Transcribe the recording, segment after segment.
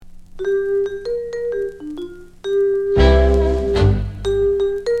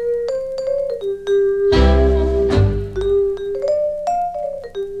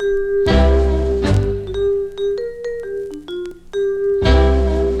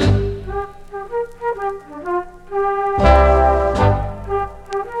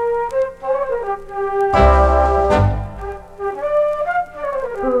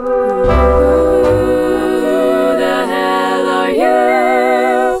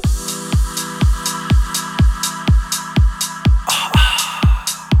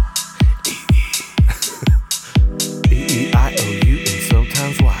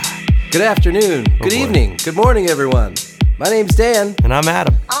Good afternoon, good evening, good morning, everyone. My name's Dan. And I'm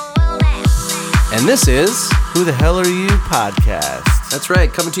Adam. And this is Who the Hell Are You podcast. That's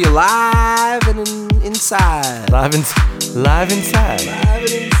right, coming to you live and inside. Live inside. Live and inside.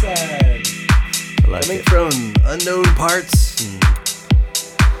 I like Coming it. from unknown parts.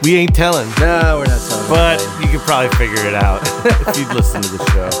 We ain't telling. No, we're not telling. But anybody. you could probably figure it out if you'd listen to the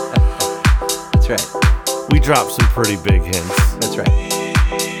show. That's right. We dropped some pretty big hints. That's right.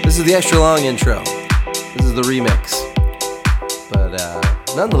 This is the extra long intro. This is the remix. But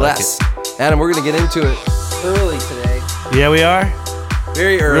nonetheless, Adam, we're going to get into it early today. Yeah, we are?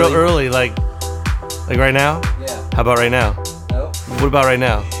 Very early. Real early, like right now? Yeah. How about right now? No. What about right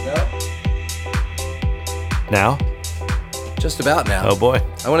now? No. Now? Just about now. Oh boy.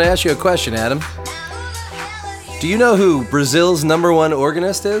 I want to ask you a question, Adam. Do you know who Brazil's #1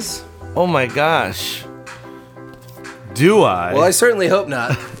 organist is? Oh my gosh. Do I? Well, I certainly hope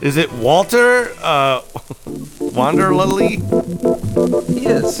not. Is it Walter Wanderley? He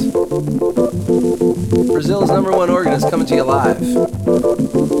is. Brazil's #1 organist coming to you live.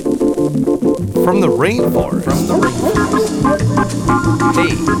 From the rainforest. From the rainforest.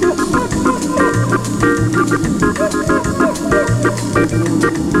 Hey.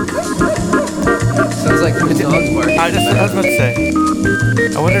 Sounds like my dog's barking. I was about to say.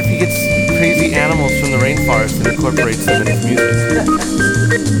 I wonder if he gets crazy animals from the rainforest and incorporates them in his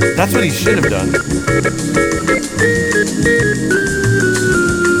music. That's what he should have done.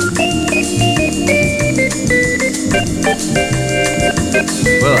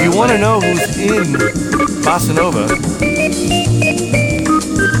 Well, If you want to know who's in Bossa Nova,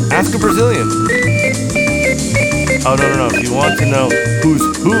 ask a Brazilian. Oh, no. If you want to know who's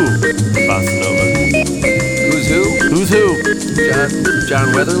who in Bossa Nova. Who's who? Who's who?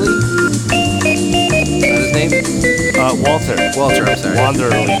 John Weatherly? Is that his name? Walter. Walter, I'm sorry.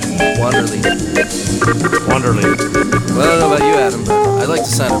 Wanderley. Well, I don't know about you, Adam, but I'd like to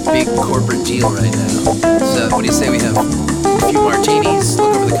sign a big corporate deal right now. So, what do you say we have a few martinis,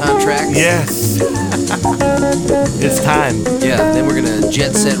 look over the contracts? Yes. It's time. Yeah, then we're gonna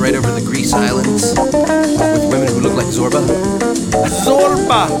jet set right over the Greece Islands with women who look like Zorba.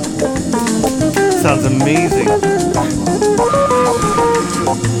 Zorba! Sounds amazing.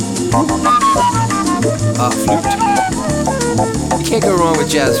 Flute. You can't go wrong with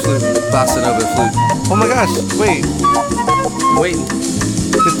jazz flute, bossa nova flute. Oh my gosh, wait. I'm waiting.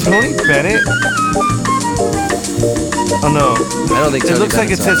 Did Tony Bennett? Oh no. I don't think Tony It looks like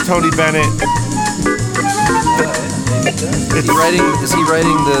it Bennett's says Tony Bennett. Is he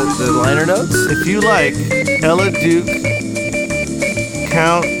writing the liner notes? If you like Ella Duke,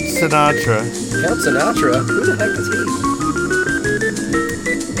 Count Sinatra, Count Sinatra? Who the heck is he?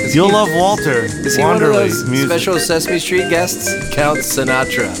 you'll love Walter. Is he one of Wanderley those music. special Sesame Street guests? Count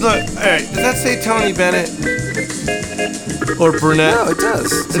Sinatra. Look, alright, does that say Tony Bennett? Or Burnett? No, it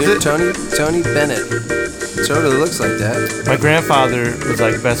does. Is See, it? Tony Bennett. It totally looks like that. My grandfather was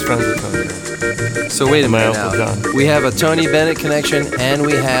like best friends with Tony Bennett. So wait a My minute Uncle now. John. We have a Tony Bennett connection and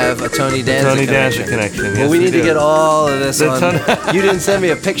we have a Tony Danza Tony connection. Danza connection, Well, yes, we we need to do. get all of this The on. Tony- You didn't send me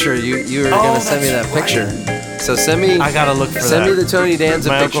a picture. You were going to send me that that's picture. So send me. I gotta look for Send that. me the Tony Danza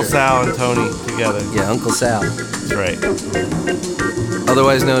My picture. Uncle Sal and Tony together. Yeah, Uncle Sal. That's right.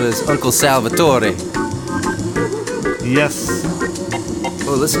 Otherwise known as Uncle Salvatore. Yes.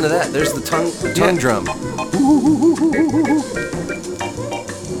 Oh, listen to that. There's the tongue Yeah. drum.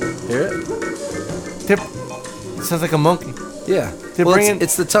 Hear it? It sounds like a monkey. Yeah. They're Well, bringing-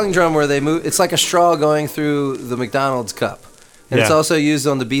 it's the tongue drum where they move. It's like a straw going through the McDonald's cup. And it's Yeah. also used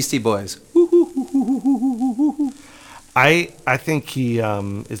on the Beastie Boys. I think he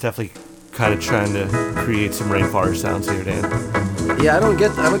is definitely kind of trying to create some rainforest sounds here, Dan. Yeah, I don't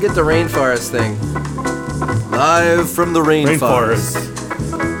get the rainforest thing. Live from the rainforest.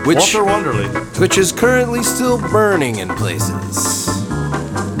 Walter Wanderley. Which is currently still burning in places.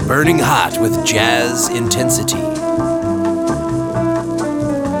 Burning hot with jazz intensity.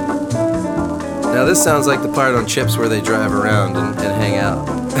 Now this sounds like the part on Chips where they drive around and hang out.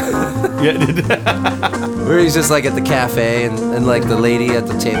 Yeah. Where he's just like at the cafe and like the lady at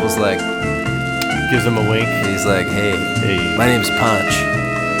the table's like, Gives him a wink. he's like, hey, Hey. my name's Punch.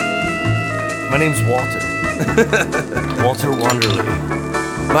 My name's Walter. Walter Wanderley.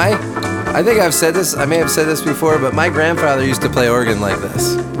 I think I've said this, I may have said this before, but my grandfather used to play organ like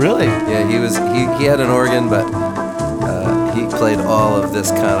this. Really? Yeah, he had an organ, but he played all of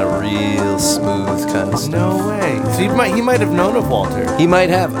this kind of real smooth kind of stuff. No way. So he might have known of Walter. He might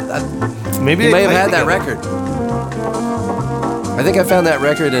have. Maybe He they may have played had that together. record. I think I found that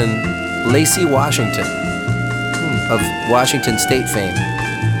record in Lacey, Washington, of Washington State fame,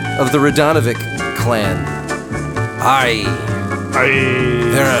 of the Radonovic clan. Aye.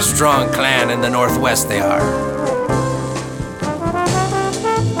 They're a strong clan in the Northwest, they are.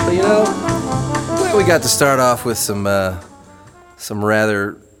 But you know, well, we got to start off with some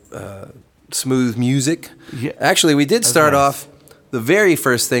rather smooth music. Yeah. Actually, we did start nice. off, the very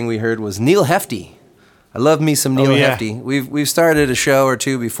first thing we heard was Neil Hefti. I love me some Neil yeah. Hefti. We've started a show or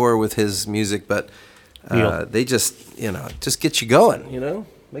two before with his music, but Neil. they just, just get you going,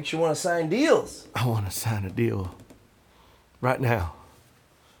 Makes you want to sign deals. I want to sign a deal right now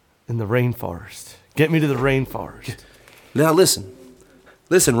in the rainforest. Get me to the rainforest. Now listen,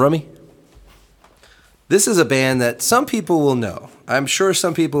 Rummy. This is a band that some people will know. I'm sure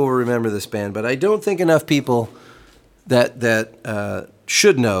some people will remember this band, but I don't think enough people that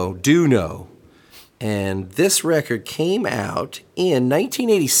should know do know. And this record came out in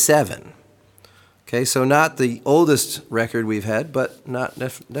 1987. Okay, so not the oldest record we've had, but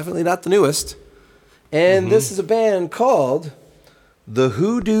definitely not the newest. And this is a band called the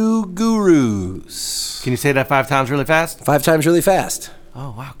Hoodoo Gurus. Can you say that 5 times really fast? 5 times really fast.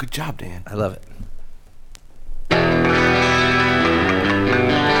 Oh, wow. Good job, Dan. I love it.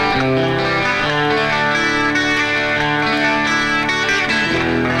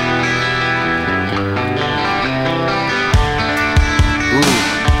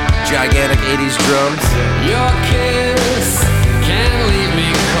 Gigantic 80s drums. Your kiss can leave me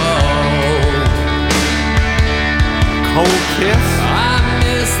cold. Cold kiss? I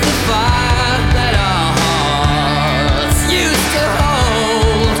miss the fire that our hearts used to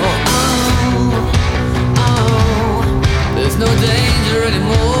hold. Oh, there's no danger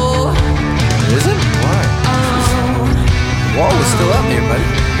anymore. Isn't? Why? The wall was still up here, buddy.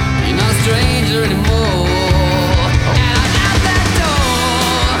 You're not a stranger anymore. And I'm out that door.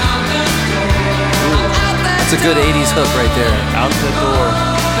 That's a good 80s hook right there. Out the door.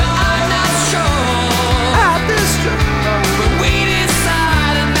 But I'm not sure. Out this door. But we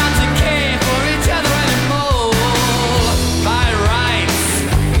decided not to care for each other anymore. By rights,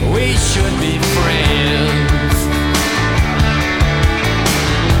 we should be friends.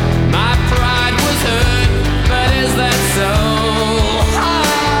 My pride was hurt, but is that so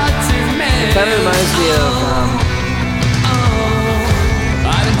hard to mend? Kind of reminds me of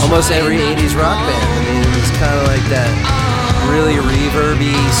almost every 80s rock band. I mean, it was kind of like that really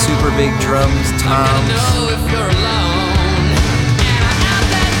reverby, super big drums, toms. Know if you're alone. And I'm out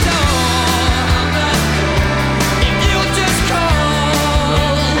that door. If you'll just call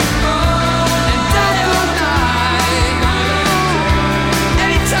and day or night,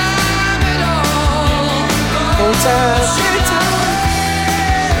 anytime at all.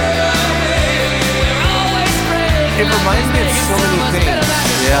 We're always ready. It reminds me of so many things.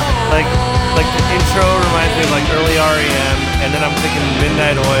 Yeah. Like the intro reminds me of like early REM, and then I'm thinking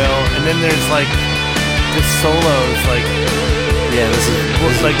Midnight Oil, and then there's like the solos, like Yeah, this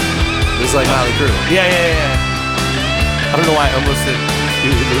is like Motley Crue. yeah. I don't know why I almost said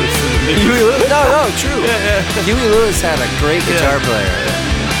Huey Lewis. Huey Lewis? No, true. Yeah. Huey Lewis had a great guitar player.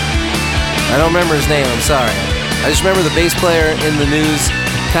 I don't remember his name, I'm sorry. I just remember the bass player in the news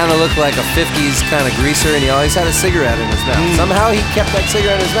kind of looked like a 50s kind of greaser, and he always had a cigarette in his mouth. Somehow he kept that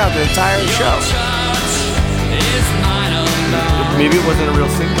cigarette in his mouth the entire show. Maybe it wasn't a real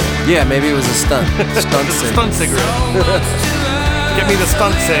cigarette. Yeah, maybe it was a stunt. Stunt cig. Stunt cigarette. Get me the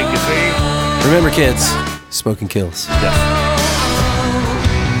stunt cig, you see? Remember, kids, smoking kills. Yes.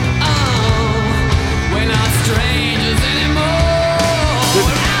 We're not strangers anymore.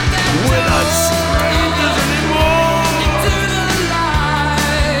 We're not strangers anymore. Into the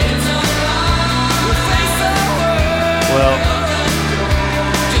light. We'll face the world. Well,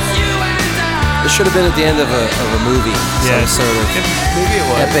 Just you and I. This should have been at the end of a movie. yeah. Some sort of Maybe it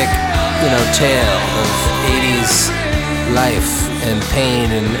was. epic, tale of 80s life and pain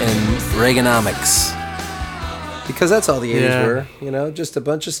and Reaganomics. Because that's all the 80s Yeah. were, just a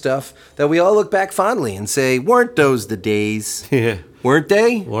bunch of stuff that we all look back fondly and say, weren't those the days? Yeah. Weren't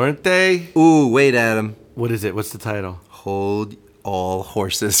they? Weren't they? Ooh, wait, Adam. What is it? What's the title? Hold all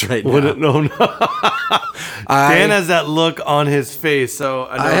horses right now. No. Dan has that look on his face, so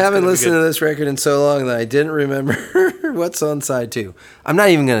I know I it's haven't gonna be listened good. to this record in so long that I didn't remember what's on side 2. I'm not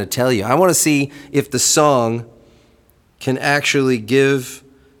even going to tell you. I want to see if the song can actually give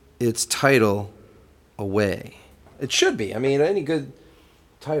its title away. It should be. I mean, any good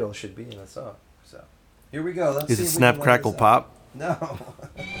title should be in a song. So here we go. Let's Is see it if we Snap, can line Crackle, this up. Pop? No.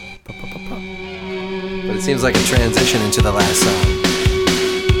 But it seems like a transition into the last song.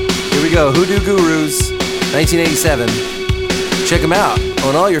 Here we go. Hoodoo Gurus, 1987. Check them out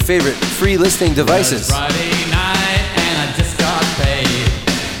on all your favorite free listening devices. Friday night and I just got paid.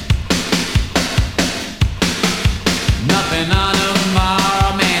 Nothing on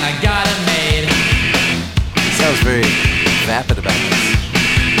tomorrow, man, I got it made. He sounds very vapid about this.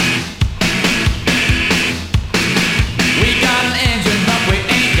 We got an engine, but we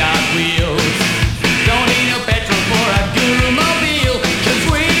ain't got wheels. Don't need no petrol for a guru mobile, 'cause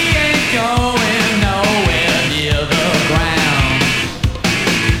we ain't going nowhere near the ground.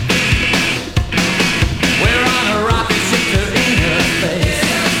 We're on a rocket ship to inner space.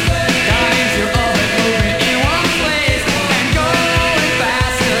 Got into orbit, moving in one place, and going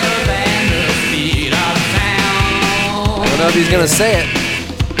faster than the speed of sound. I don't know if he's going to say it.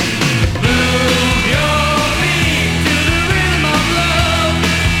 Move your feet to the rhythm of love.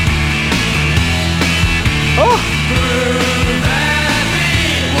 Prove that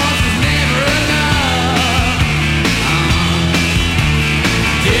beat once is never enough.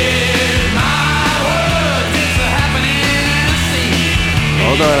 Did my words, it's a happening scene.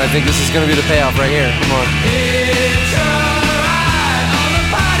 Hold on, I think this is going to be the payoff right here. Come on. It's a ride on the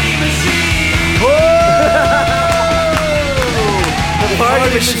party machine. The party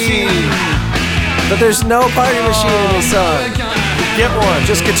machine. But there's no party machine in this song. Get one.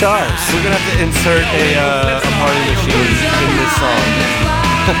 Just guitars. We're gonna have to insert a party machine in this song.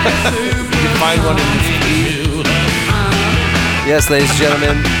 You can find one in this key. Yes, ladies and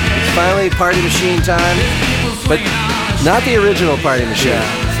gentlemen, it's finally party machine time. But not the original party machine.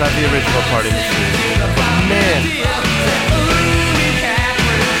 Yeah, it's not the original party machine. Man.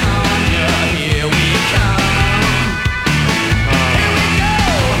 Here we come.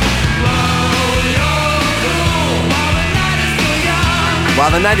 While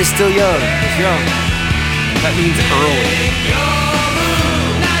the night is still young. It's young. That means early.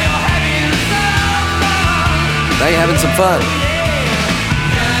 Now you're having some fun.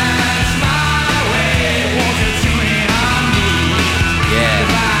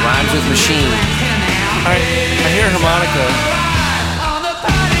 Yeah, rhymes with machine. I hear harmonica.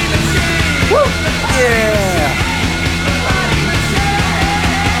 Yeah.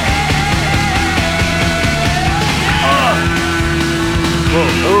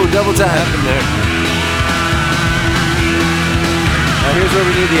 Oh, double time. Happened there. Now here's where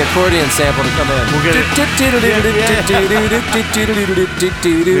we need the accordion sample to come in. We'll get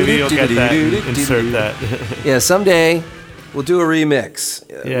Maybe you'll get that and insert that. Yeah, someday we'll do a remix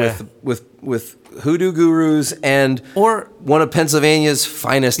Yeah. with Hoodoo Gurus and Or one of Pennsylvania's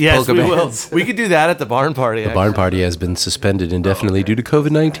finest yes, polka we will. bands. We could do that at the barn party. The barn party has been suspended indefinitely due to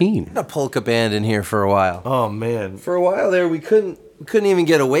COVID-19. A polka band in here for a while. Oh man. For a while there, we couldn't even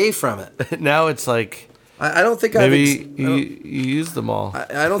get away from it. Now it's like I don't think maybe you use them all.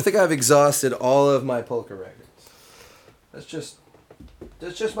 I don't think I've exhausted all of my polka records. That's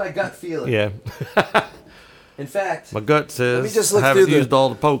just my gut feeling. Yeah. In fact, My gut says Let me just look I haven't through the- used all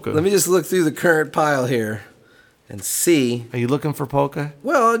the polka. let me just look through the current pile here and see. Are you looking for polka?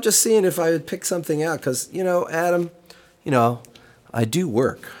 Well, I'm just seeing if I would pick something out because, Adam, I do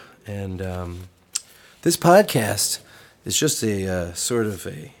work. And this podcast is just a sort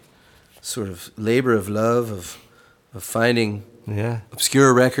of labor of love of finding Yeah.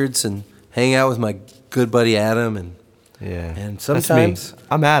 obscure records and hang out with my good buddy Adam and Yeah. And That's sometimes- me.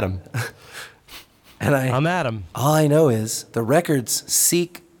 I'm Adam. I'm Adam. all I know is the records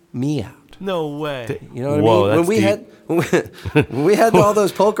seek me out. No way. You know what Whoa, I mean? that's When we had all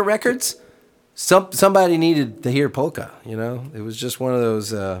those polka records, somebody needed to hear polka. It was just one of those.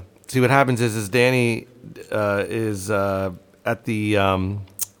 See what happens is Danny is at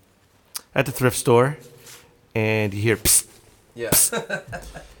the thrift store, and you hear psst, Yeah,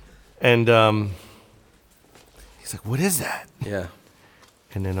 and he's like, "What is that?" yeah,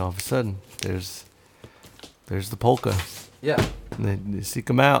 And then all of a sudden, there's the polka, yeah. and then you seek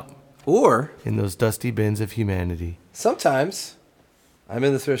them out Or in those dusty bins of humanity. sometimes I'm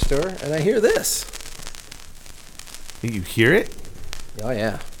in the thrift store and I hear this. You hear it? Oh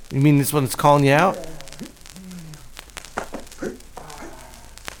yeah. You mean this one that's calling you out?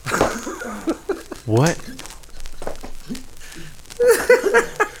 What?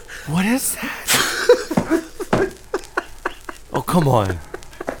 What is that? Oh, come on.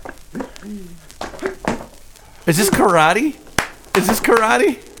 Is this karate? Is this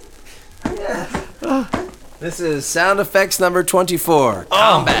karate? This is sound effects number 24,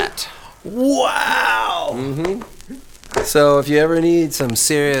 combat. Wow. So if you ever need some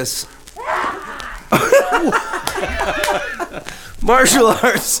serious martial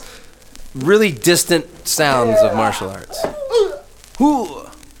arts, really distant sounds of martial arts. Hoo.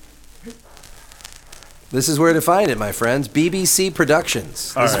 This is where to find it, my friends. BBC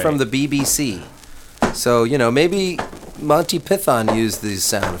Productions. This is from the BBC. So, you know, maybe Monty Python used these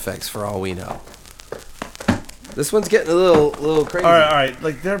sound effects for all we know. This one's getting a little crazy. All right.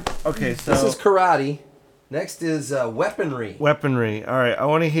 Like they're okay. So This is karate. Next is weaponry. weaponry. All right. I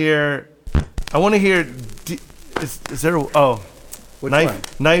want to hear. Is there? Which knife. one?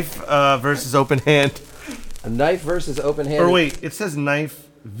 Knife versus open hand. A knife versus open hand. Or wait, it says knife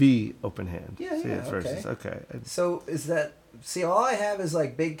v open hand. Yeah, See, yeah, it's versus. Okay. So is that? See, all I have is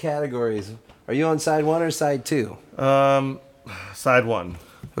like big categories. Are you on side 1 or side 2? Side 1.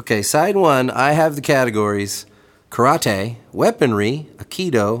 Okay, side 1. I have the categories: karate, weaponry,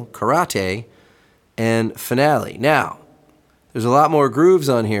 aikido, karate, and finale. Now, there's a lot more grooves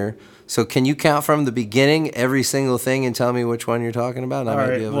on here. So can you count from the beginning every single thing and tell me which one you're talking about? And I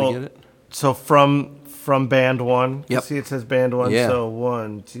might be able to get it. So from band 1. Yep. See, it says band 1. Yeah. So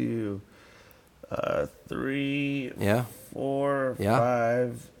 1, 2, 3, Yeah. 4, Yeah.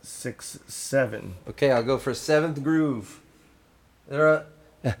 5, 6, 7. Okay, I'll go for 7th groove.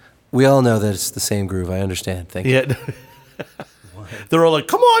 We all know that it's the same groove. I understand. Thank you. Yeah. They're all like,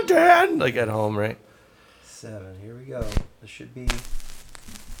 "Come on, Dan!" Like at home, right? 7. Here we go. This should be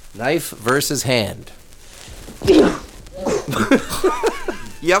knife versus hand.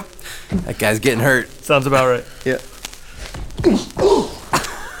 Yep. That guy's getting hurt. Sounds about right. Yeah.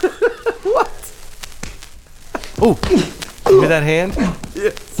 What? Oh, you hear that hand?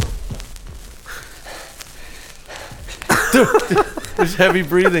 Yes. Dude, there's heavy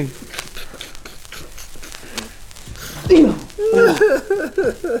breathing.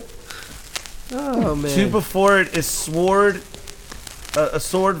 Oh man. 2 before it is sword, a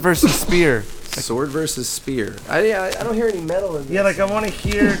sword versus spear. Sword versus spear. I don't hear any metal in this. Yeah, like I want to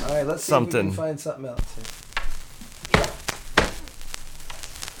hear All right, let's see something. if we can find something else.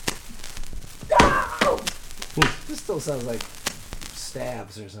 This still sounds like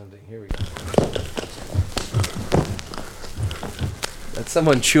stabs or something. Here we go. That's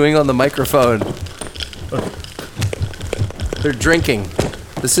someone chewing on the microphone. They're drinking.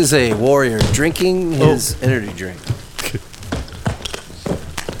 This is a warrior drinking his energy drink.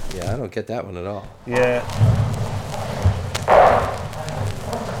 Yeah, I don't get that one at all. Yeah.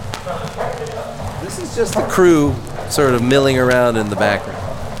 This is just the crew sort of milling around in the background.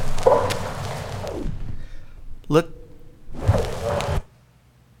 Look.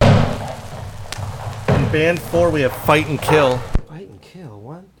 In band 4, we have fight and kill. Fight and kill.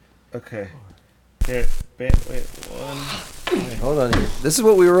 One. Okay. Here, band. Wait, 1. Wait, hold on here. This is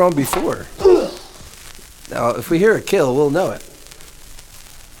what we were on before. Now, if we hear a kill, we'll know it.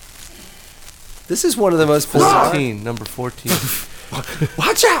 This is one of the most bizarre. 14, number 14.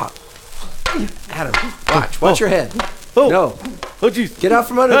 Watch out! Adam, watch your head. Oh. No, Oh, jeez. get out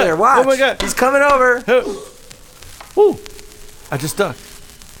from under there. Watch. Oh my God. He's coming over. Woo. I just ducked.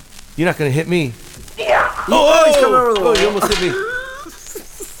 You're not going to hit me. Oh, he's coming over the wall. You almost hit me.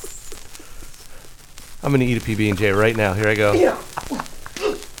 I'm going to eat a PB&J right now. Here I go.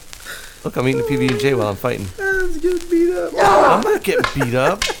 Look, I'm eating a PB&J while I'm fighting. Adam's getting beat up. I'm not getting beat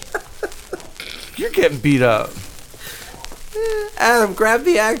up. You're getting beat up. Adam, grab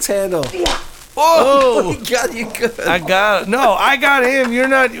the axe handle. Oh, He got you good. I got it. No, I got him. You're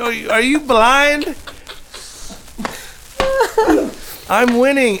not. Are you blind? I'm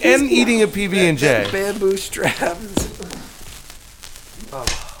winning and eating a PB&J. Bamboo straps. Oh,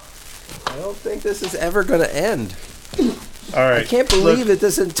 I don't think this is ever going to end. All right. I can't believe it.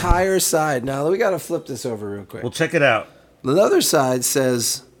 This entire side. Now we got to flip this over real quick. Well, check it out. The other side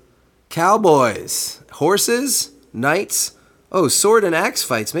says cowboys, horses, knights. Oh, sword and axe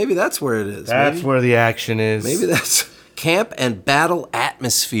fights. Maybe that's where it is. That's where the action is. Maybe that's camp and battle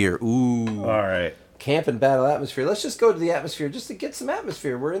atmosphere. Ooh. All right. Camp and battle atmosphere. Let's just go to the atmosphere just to get some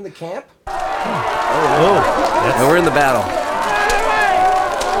atmosphere. We're in the camp. Oh, And we're in the battle.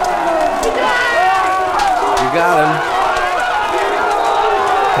 You got him.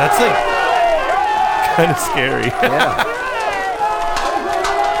 that's like kind of scary. Yeah.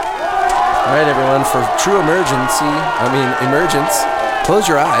 All right, everyone. For true emergence, close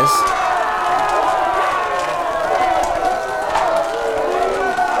your eyes.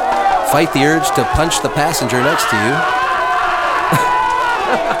 fight the urge to punch the passenger next to you.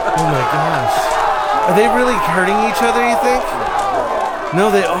 Oh my gosh. Are they really hurting each other, you think? No,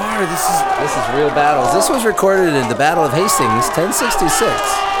 they are. This is real battles. This was recorded in the Battle of Hastings, 1066.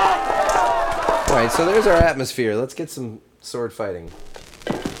 All right, so there's our atmosphere. Let's get some sword fighting.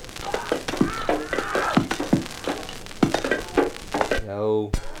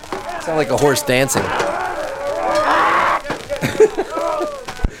 No. Sound like a horse dancing.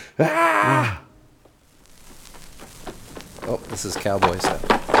 Oh, this is cowboy stuff.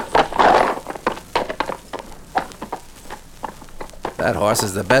 That horse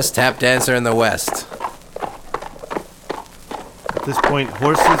is the best tap dancer in the West. At this point,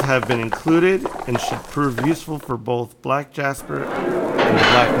 horses have been included and should prove useful for both Black Jasper and the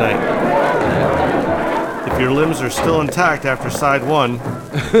Black Knight. If your limbs are still intact after side 1,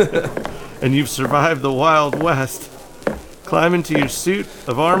 and you've survived the Wild West, climb into your suit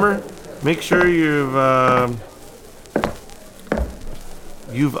of armor. Make sure you've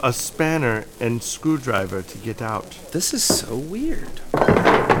a spanner and screwdriver to get out. This is so weird.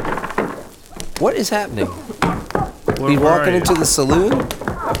 What is happening? Where He's are walking you? into the saloon.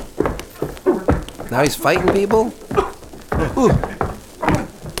 Now he's fighting people. Ooh.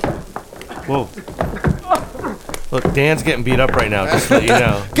 Whoa. Look, Dan's getting beat up right now, just to let you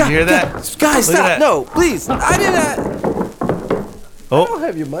know. You hear that? Guys, Look at stop. that. No, please. I didn't. I Oh, don't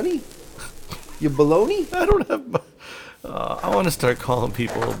have your money. You baloney? I don't have... I want to start calling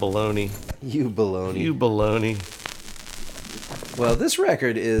people baloney. You baloney. You baloney. Well, this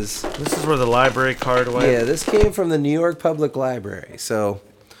record is... This is where the library card went. Yeah, this came from the New York Public Library. So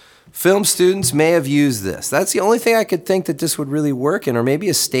film students may have used this. That's the only thing I could think that this would really work in, or maybe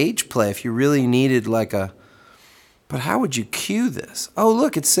a stage play if you really needed like a... But how would you cue this? Oh,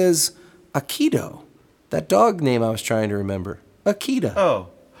 look, it says Aikido. That dog name I was trying to remember. Akita. Oh.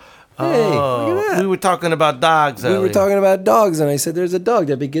 Hey, look at that. We were talking about dogs We earlier. were talking about dogs, and I said there's a dog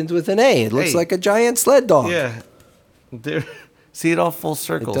that begins with an A. It looks Hey. like a giant sled dog. Yeah. There. See it all full It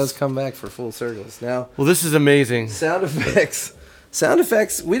circles. does come back for full circles. Now, Well, this is amazing. sound effects. Sound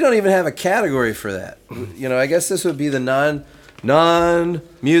effects, we don't even have a category for that. You know, I guess this would be the non-musical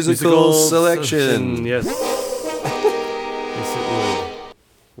selection. Yes. Yes, it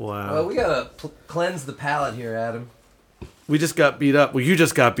would. Wow. Well, we gotta cleanse the palate here, Adam. We just got beat up. Well, you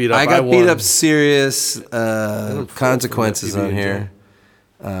just got beat up. I got beat won. up serious feel consequences for that on PB&J. here.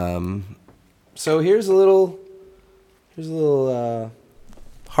 So here's a little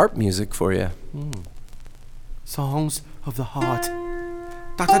harp music for you. Songs of the heart.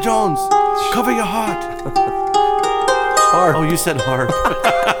 Dr. Jones, cover your heart. Harp. Oh, you said harp.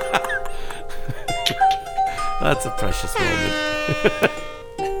 That's a precious moment.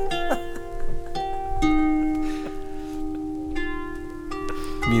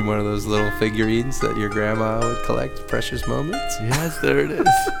 You mean one of those little figurines that your grandma would collect precious moments? Yes, there it is.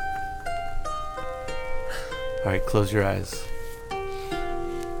 All right, close your eyes.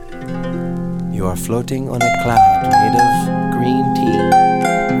 You are floating on a cloud made of green tea.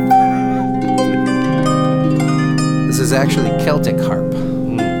 This is actually Celtic harp.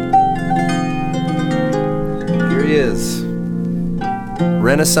 Here he is.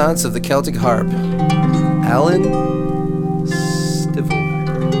 Renaissance of the Celtic harp. Alan Stivell.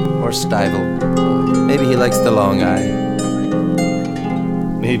 Or Stivel. Maybe he likes the long eye.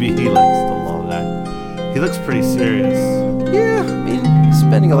 Maybe he likes the long eye. He looks pretty serious. Yeah, I mean,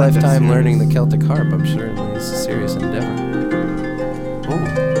 spending a I like that lifetime learning the serious. Celtic harp, I'm sure it's a serious endeavor.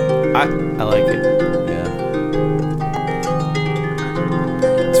 Oh, I like it. Yeah.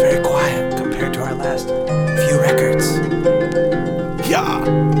 It's very quiet compared to our last few records. Yeah.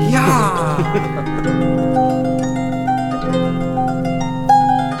 Yeah.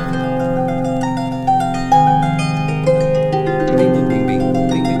 Bing, bing, bing, bing,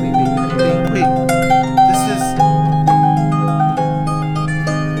 bing, bing, bing, bing, bing. Wait, this is.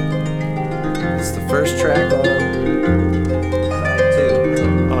 It's the first track on side two.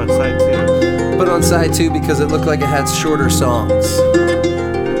 Oh, on side 2. Put on side two because it looked like it had shorter songs.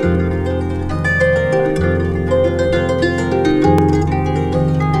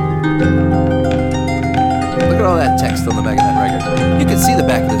 Look at all that text on the back of that record. You can see the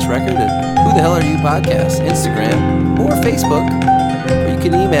back of this record at Who the Hell Are You Podcast, Instagram, or Facebook. Or you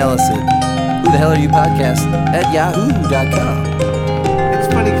can email us at whothehellariyoupodcast@yahoo.com. It's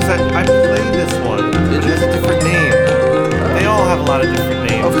funny because I played this one. It has a different name. They all have a lot of different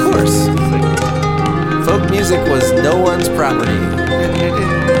names. Of course. It's like, Folk music was no one's property.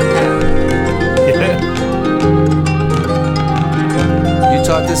 You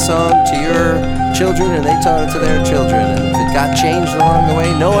taught this song to your children and they taught it to their children. And if it got changed along the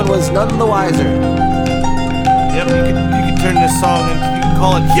way. No one was none the wiser. Yep, you could turn this song and you can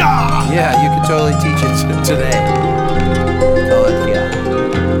call it Yeah! Yeah, you could totally teach it today. Call it yeah.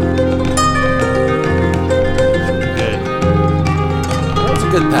 Good. That's a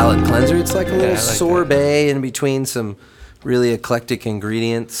good palate cleanser. It's like a little I like sorbet in between some really eclectic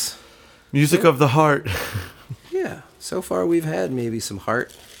ingredients. Music of the heart. Yeah, so far we've had maybe some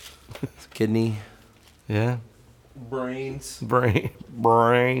heart, kidney, Yeah. brains.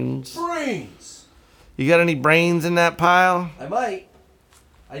 Brains. Brains! You got any brains in that pile? I might.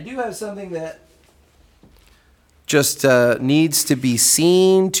 I do have something that just needs to be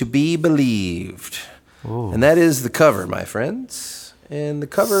seen to be believed. Ooh. And that is the cover, my friends. And the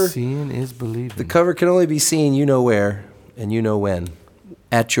cover... Seeing is believing. The cover can only be seen you know where and you know when,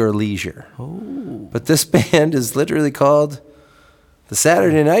 at your leisure. Oh. But this band is literally called the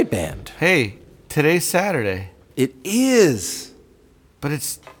Saturday Night Band. Hey, today's Saturday, It is. but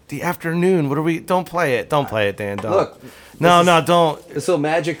it's the afternoon. What are we? Don't play it. Don't play it, Dan. Don't. Look, No, this is- don't. This will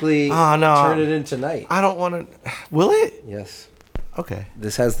magically Oh, no. turn it into night. I don't want to. Will it? Yes. Okay,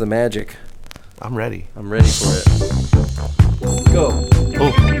 This has the magic. I'm ready. I'm ready for it. Go.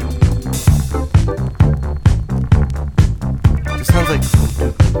 Oh. This sounds like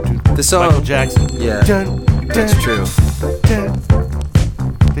The song. Michael Jackson. Yeah, Dun, that's dun, true. dun.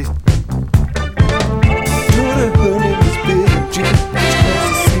 They-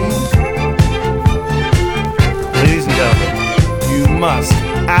 Ladies and gentlemen, you must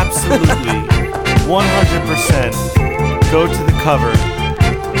absolutely 100% go to the cover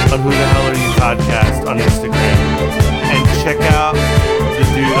on Who the Hell Are You podcast on Instagram and check out the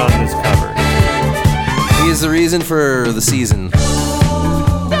dude on this cover. He is the reason for the season.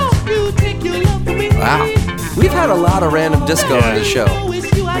 Wow. We've had a lot of random disco on this show.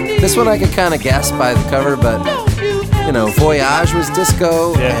 This one I could kind of guess by the cover, but, you know, Voyage was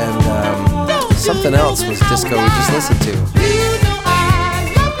disco, Yeah. and something else was disco we just listened to.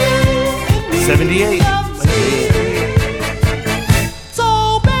 78.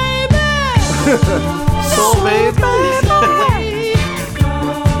 Soul baby.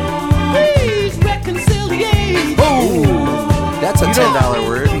 Oh, that's a You don't- $10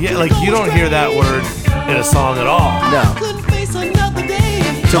 word. Yeah, like you don't hear that word in a song at all. No.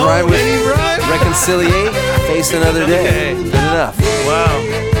 To rhyme with reconciliate, face another day. Okay. Good enough. Wow.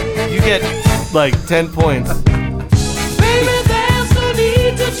 You get like 10 points.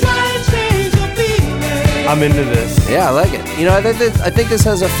 I'm into this. Yeah, I like it. You know, I think this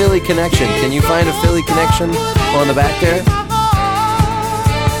has a Philly connection. Can you find a Philly connection on the back there?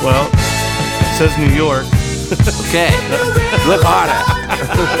 Well, it says New York. Okay. Look harder.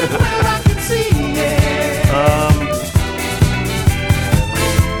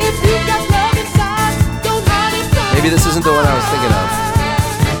 Maybe this isn't the one I was thinking of.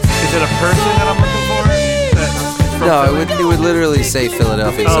 Is it a person that I'm looking for? That's from No, Philly? it would literally say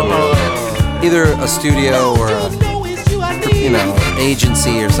Philadelphia somewhere. Either a studio or a, you know,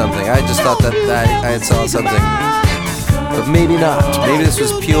 agency or something. I just thought that I had saw something, but maybe not. Maybe this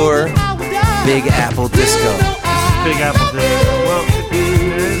was pure Big Apple disco. Big Apple did it. Well,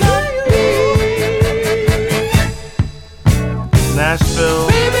 Nashville,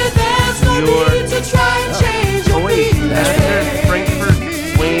 New York. Oh wait, there's Frankfurt,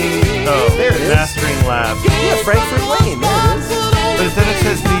 Wayne. Oh, There it is. Mastering Lab. Yeah, Frankfurt Wayne. There it is. But then it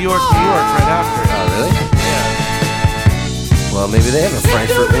says New York, right after it. Oh, really? Yeah. Well, maybe they have a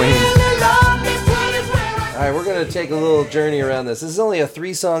Frankfurt Wayne. All right, we're going to take a little journey around this. This is only a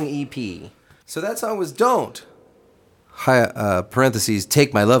 3-song EP. So that song was Don't, parentheses,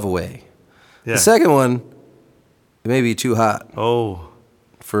 Take My Love Away. Yeah. The second one, it may be too hot Oh.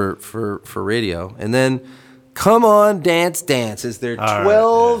 for radio. And then Come On, Dance, Dance is their All right,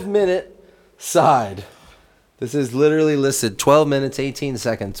 12-minute side. This is literally listed 12 minutes, 18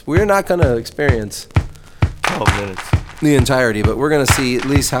 seconds. We're not going to experience 12 minutes. the entirety, but we're going to see at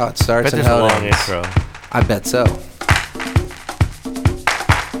least how it starts Bet and there's a how it long ends. intro. I bet so.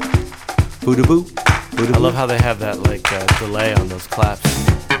 Boo-da-boo. I love how they have that like delay on those claps.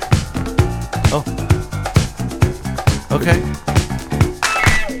 Oh. Okay.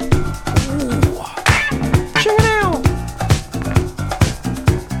 Check it out.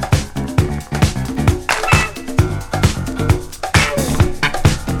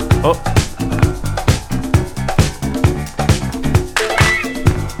 Oh.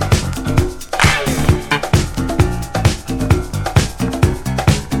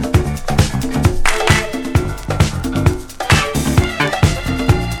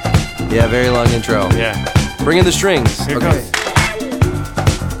 Yeah, very long intro. Yeah. Bring in the strings. Here it Okay. comes.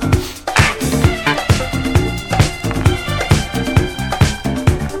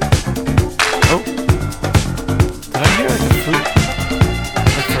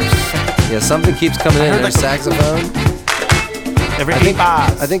 Something keeps coming in. heard There's like a- saxophone. Every I 8 think,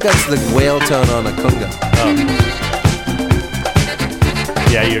 bars. I think that's the whale tone on a conga.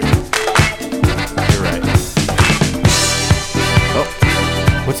 Yeah, you're right. Oh,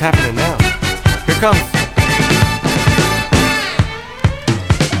 What's happening now? Here comes.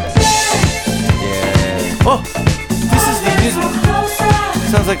 yeah. Oh, this is the music.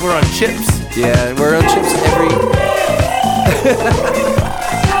 Sounds like we're on chips. Yeah, we're on chips every...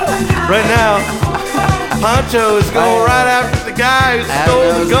 Right now, Pancho is going right after the guy who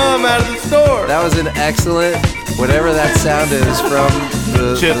stole the gum out of the store. That was an excellent, whatever that sound is from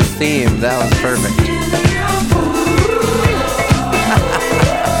the Chips. theme. That was perfect.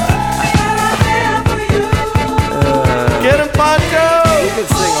 Get him, Pancho! We could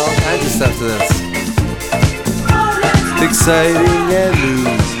sing all kinds of stuff to this. Exciting and new.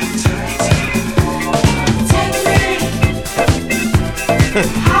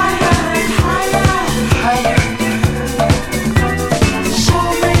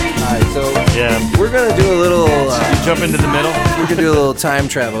 Alright, so Yeah. we're gonna do a little Jump into the middle. we're gonna do a little time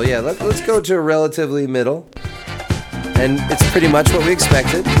travel. Yeah, let's go to relatively middle. And it's pretty much what we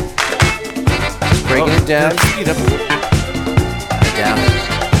expected. Just breaking it down. Speed up a little. Down.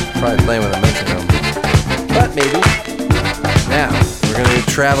 Probably playing with a metronome. But maybe. Now, we're gonna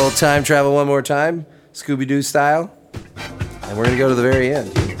time travel one more time, Scooby-Doo style. And we're gonna go to the very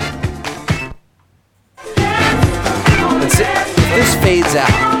end. Let's see, if this fades out,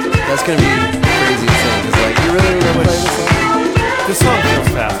 that's gonna be crazy to sing. It's like, you really gonna play this song? This song feels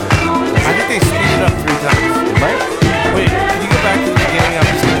faster. I think they speed it up 3 times. It might. Wait, can you go back to the beginning? I'm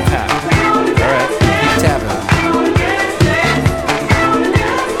just gonna tap. Alright, keep tapping.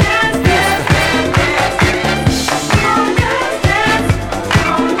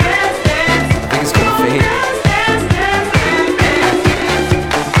 I think it's gonna fade.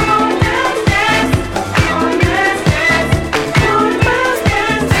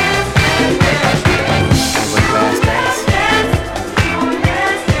 Sounds like bass.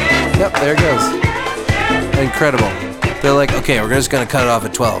 Yep, there it goes. Incredible. They're like, okay, we're just gonna cut it off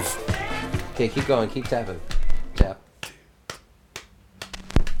at 12. Okay, keep going, keep tapping. Tap.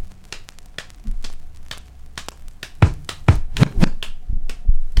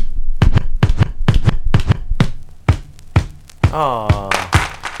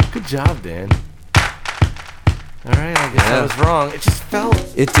 Aw, good job, Dan. All right, I guess I Yeah. was wrong. It just felt.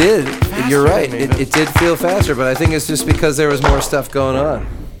 It did. You're right. than maybe. It did feel faster, but I think it's just because there was more stuff going on,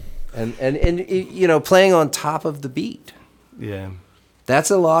 and you know, playing on top of the beat. Yeah. That's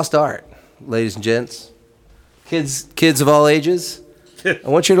a lost art, ladies and gents. Kids of all ages. I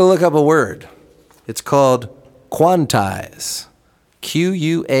want you to look up a word. It's called quantize.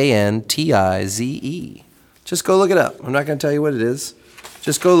 Quantize. Just go look it up. I'm not going to tell you what it is.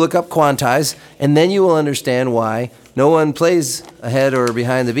 Just go look up quantize, and then you will understand why no one plays ahead or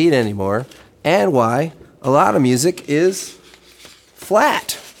behind the beat anymore, and why a lot of music is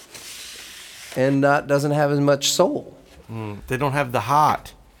flat and doesn't have as much soul. They don't have the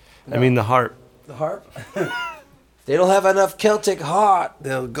heart. I mean, the heart. The harp? They don't have enough Celtic heart.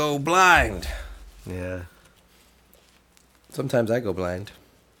 They'll go blind. Yeah. Sometimes I go blind.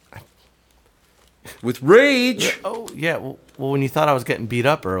 With rage. Oh, yeah. Well, when you thought I was getting beat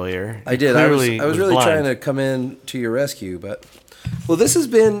up earlier, I you did. I was clearly really blind. trying to come in to your rescue, but well, this has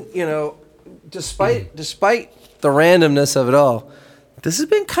been, you know, despite the randomness of it all, this has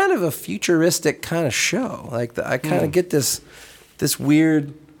been kind of a futuristic kind of show. Like I kind of get this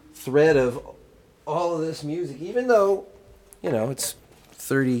weird thread of all of this music, even though, you know, it's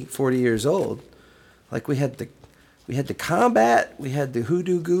 30, 40 years old. Like we had the Combat, we had the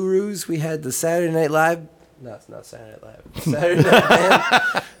Hoodoo Gurus, we had the Saturday Night Live. No, it's not Saturday Night Live. Saturday Night Band.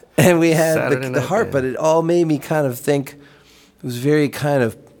 And we had Saturday the Night harp, Band. but it all made me kind of think it was very kind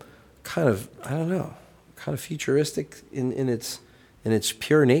of I don't know, kind of futuristic in its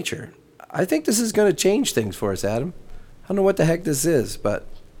pure nature. I think this is going to change things for us, Adam. I don't know what the heck this is, but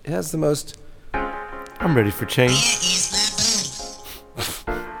it has the most. I'm ready for change.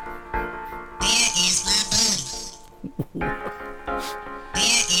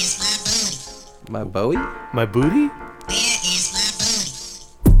 My Bowie? My booty?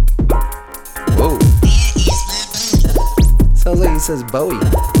 Whoa. Sounds like he says Bowie.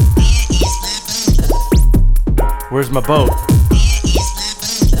 Where's my boat?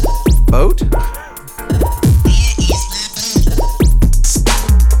 Boat?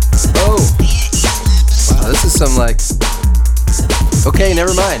 Oh. Wow, this is some like. Okay,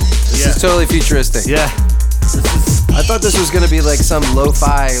 never mind. This is totally futuristic. Yeah. I thought this was gonna be like some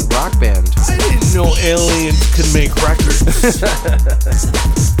lo-fi rock band. I didn't know aliens could make records.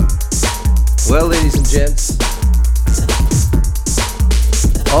 Well, ladies and gents,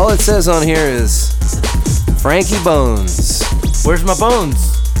 all it says on here is Frankie Bones. Where's my bones?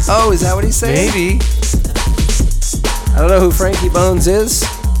 Oh, is that what he's saying? Maybe. I don't know who Frankie Bones is,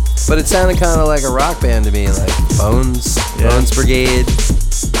 but it sounded kind of like a rock band to me, like Bones, Yeah. Bones Brigade,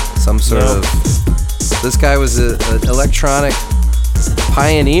 some sort Nope. of. This guy was an electronic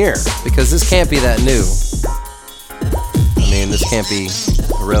pioneer, because this can't be that new. I mean, this can't be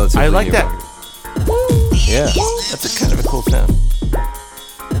a relatively I like new that. record. Yeah. That's a kind of a cool sound.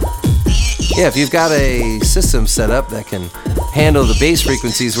 Yeah, if you've got a system set up that can handle the bass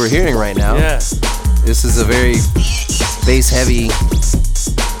frequencies we're hearing right now, Yeah. this is a very bass-heavy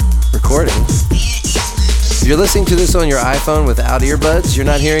recording. If you're listening to this on your iPhone without earbuds, you're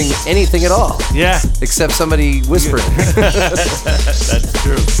not hearing anything at all, Yeah. except somebody whispering. That's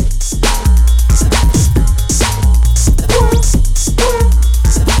true.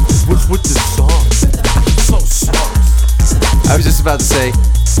 What's with this song? So sucks. I was just about to say,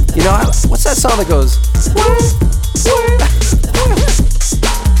 you know, what's that song that goes?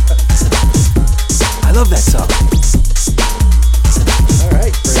 I love that song. All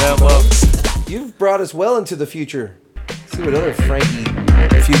right, Frankie Yeah, well, Bones. You've brought us well into the future. Let's see what other Frankie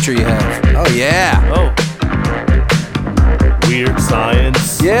future you have. Oh yeah, oh. Weird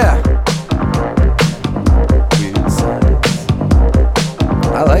science. yeah. Weird science.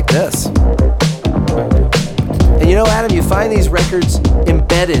 I like this. And you know, Adam, you find these records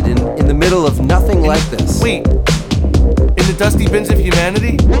embedded in the middle of nothing like this. Wait. In the dusty bins of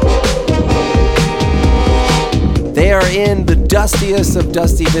humanity? They are in the dustiest of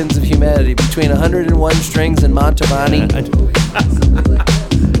dusty bins of humanity, between 101 Strings and Mantovani.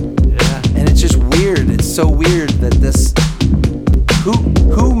 Yeah. And it's just weird. It's so weird that this.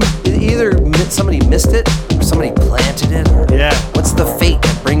 Who either somebody missed it or somebody planted it, or Yeah. what's the fate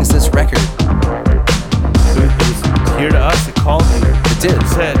that brings this record? It was here to us. It called you. It did. It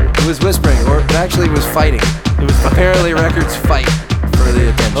said. It was whispering, or it actually was fighting. It was Apparently, records fight for the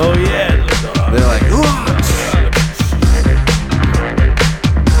attention. Oh yeah. They're like, "Ooh."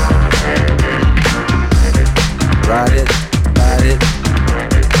 Ride it, ride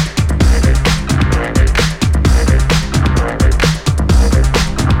it.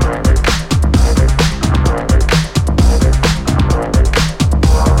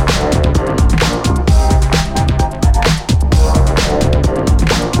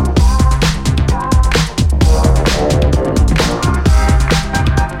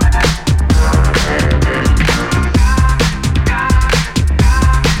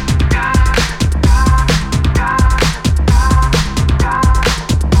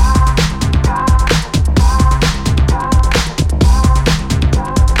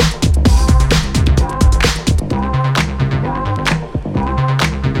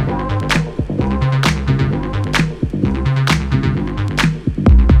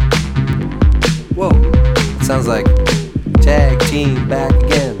 Whoa, it sounds like tag team back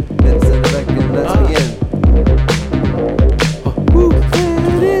again. Let's begin. Woo,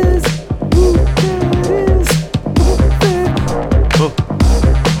 there it is. Woo, there it is. Woo, there. Oh.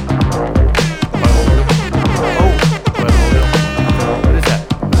 What is that?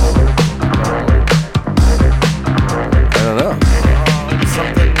 I don't know. Oh, it's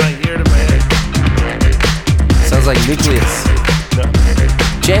something right here to my head. Sounds like Nucleus. No.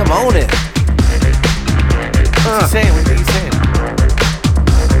 Jam on it. What's he saying? What do you think he's saying?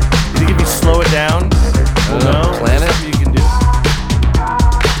 Did he give you slow it down? Well, no. Planet? Something you can do.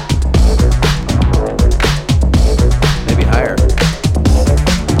 Maybe higher.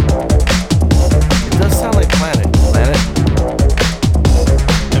 It does sound like Planet. Planet.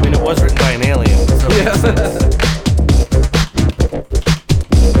 I mean, it was written by an alien. So it makes sense.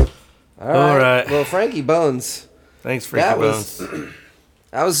 All right. Well, Frankie Bones. Thanks, Frankie That Bones. was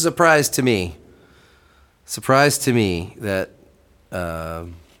that was a surprise to me. Surprise to me that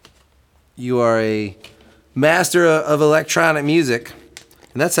you are a master of electronic music,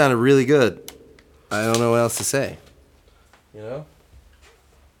 and that sounded really good. I don't know what else to say. You know.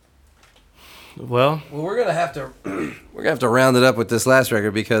 Well, Well, we're gonna have to round it up with this last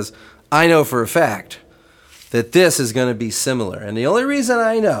record, because I know for a fact that this is gonna be similar, and the only reason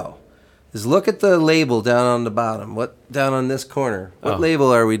I know is look at the label down on the bottom. What down on this corner? What Oh.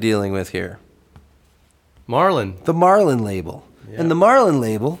 label are we dealing with here? Marlin. The Marlin label. Yeah. And the Marlin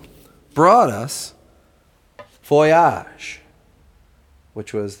label brought us Voyage,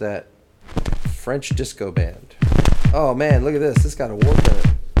 which was that French disco band. Oh man, look at this. This got a warp in it.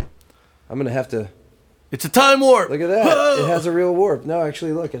 I'm going to have to It's a time warp. look at that. It has a real warp. No,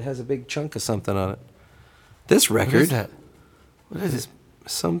 actually, look, it has a big chunk of something on it. This record What is that? What is it?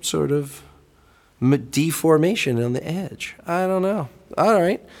 some sort of deformation on the edge. I don't know. All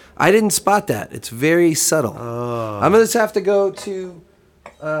right. I didn't spot that. It's very subtle. I'm going to have to go to,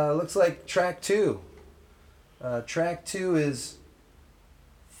 looks like track 2. Track 2 is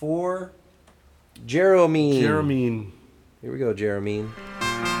for Jeromine. Jeromine. Here we go, Jeromine.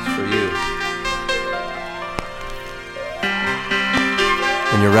 It's for you.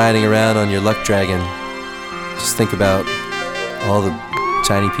 When you're riding around on your luck dragon, just think about all the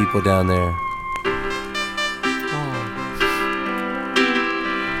tiny people down there.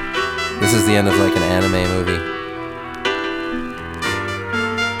 This is the end of like an anime movie.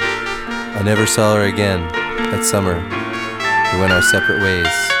 I never saw her again that summer. We went our separate ways.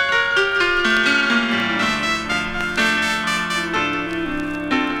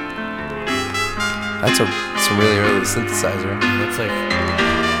 That's some really early synthesizer. That's like.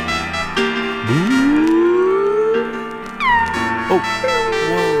 Or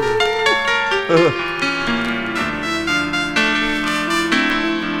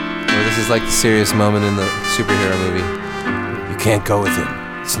this is like the serious moment in the superhero movie. You can't go with him.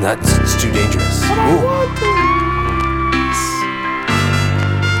 It's nuts. It's too dangerous.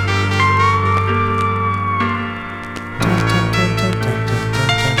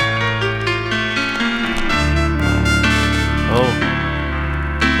 Oh.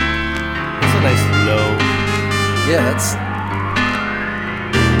 That's a nice low. Yeah, that's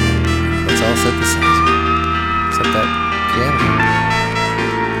all synthesizer. Except that piano.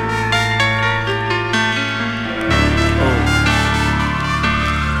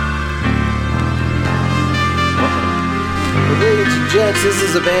 Well, ladies and gents, this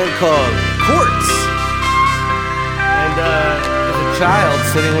is a band called Quartz. And there's a child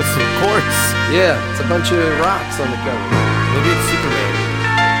sitting with some quartz. Yeah, it's a bunch of rocks on the cover. Maybe it's Superman.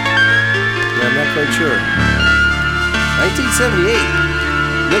 Yeah, I'm not quite sure. 1978.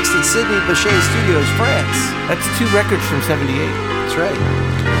 Mixed at Sydney Bechet Studios, France. That's 2 records from '78. That's right.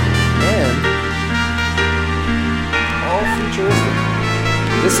 And all futuristic.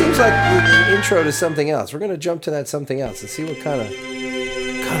 This seems like an intro to something else. We're going to jump to that something else and see what kind of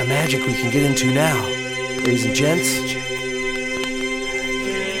magic we can get into now. Ladies and gents.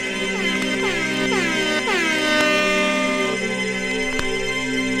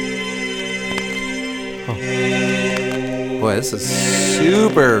 Boy, this is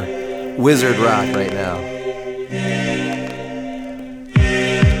super wizard rock right now.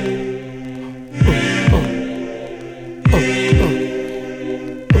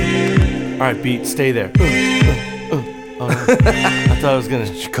 All right, beat, stay there. Oh, no. I thought I was gonna.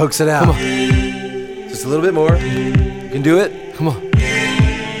 She coax it out. Come on. Just a little bit more. You can do it. Come on.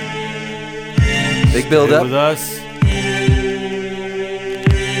 Big build Stay up. with us.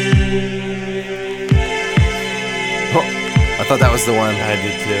 I thought that was the one. I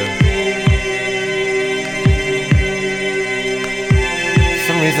did too. For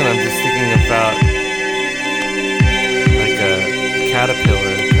some reason, I'm just thinking about like a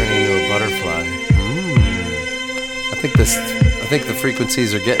caterpillar turning into a butterfly. I think the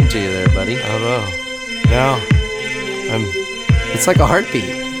frequencies are getting to you there, buddy. I don't know. Now, It's like a heartbeat.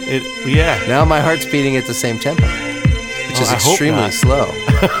 Yeah. Now my heart's beating at the same tempo, which is I hope extremely not. slow.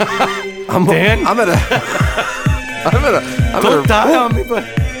 Dan? I'm gonna Don't die on me, but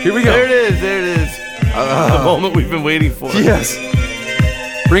Here we go. There it is. The moment we've been waiting for. Yes.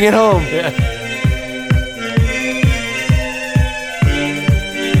 Bring it home. Yeah.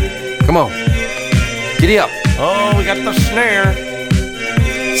 Come on. Giddy up. Oh, we got the snare.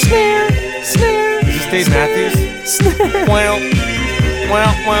 Snare. Snare. Is this Dave Matthews? Snare. Wow.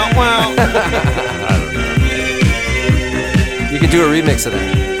 You can do a remix of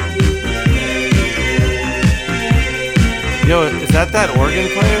that. Yo, is that organ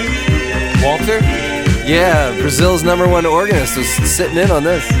player? Walter? Yeah, Brazil's #1 organist was sitting in on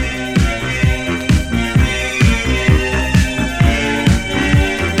this.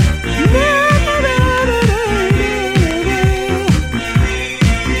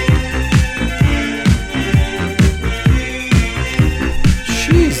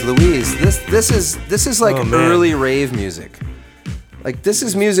 Jeez Louise, this is like Oh, man. early rave music. Like this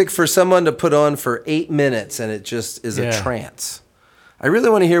is music for someone to put on for 8 minutes and it just is a Yeah. trance. I really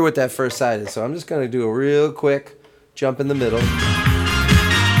want to hear what that first side is, so I'm just going to do a real quick jump in the middle.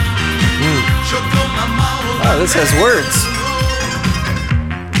 Wow, this has words.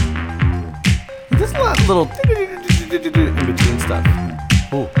 There's a lot of little in between stuff.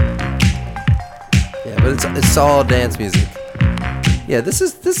 Ooh. Yeah, but it's all dance music. Yeah, this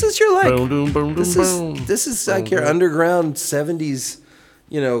is your like Boom, boom, boom, this boom, is like your underground 70s,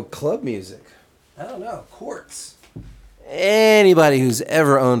 club music. I don't know, Quartz. Anybody who's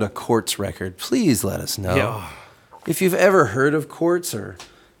ever owned a Quartz record, please let us know. Yeah. If you've ever heard of Quartz, or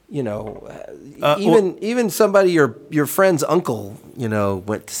even somebody your friend's uncle,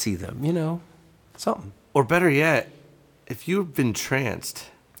 went to see them. Something. Or better yet, if you've been tranced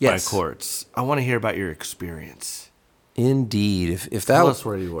Yes. by Quartz, I want to hear about your experience. Indeed. If Tell us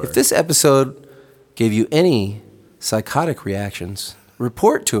where you were. If this episode gave you any psychotic reactions,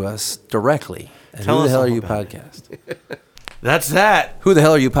 report to us directly at Tell Who the us Hell Are all You about podcast. That's that. Who the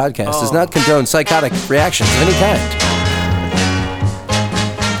Hell Are You podcast does not condone psychotic reactions of any kind.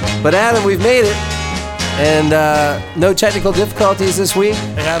 But Adam, we've made it. And no technical difficulties this week.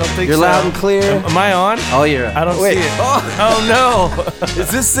 I don't think You're so. loud and clear. Am I on? Oh, you're. I don't Wait. see it. Oh, Oh, no. is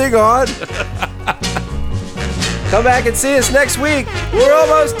this thing on? Come back and see us next week. We're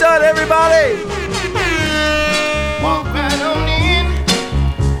almost done, everybody. Walk right on in.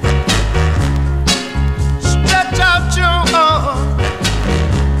 Stretch out your arm.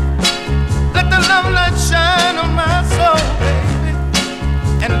 Let the love light shine on my soul, baby.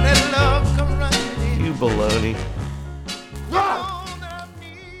 And let love come running in. You baloney.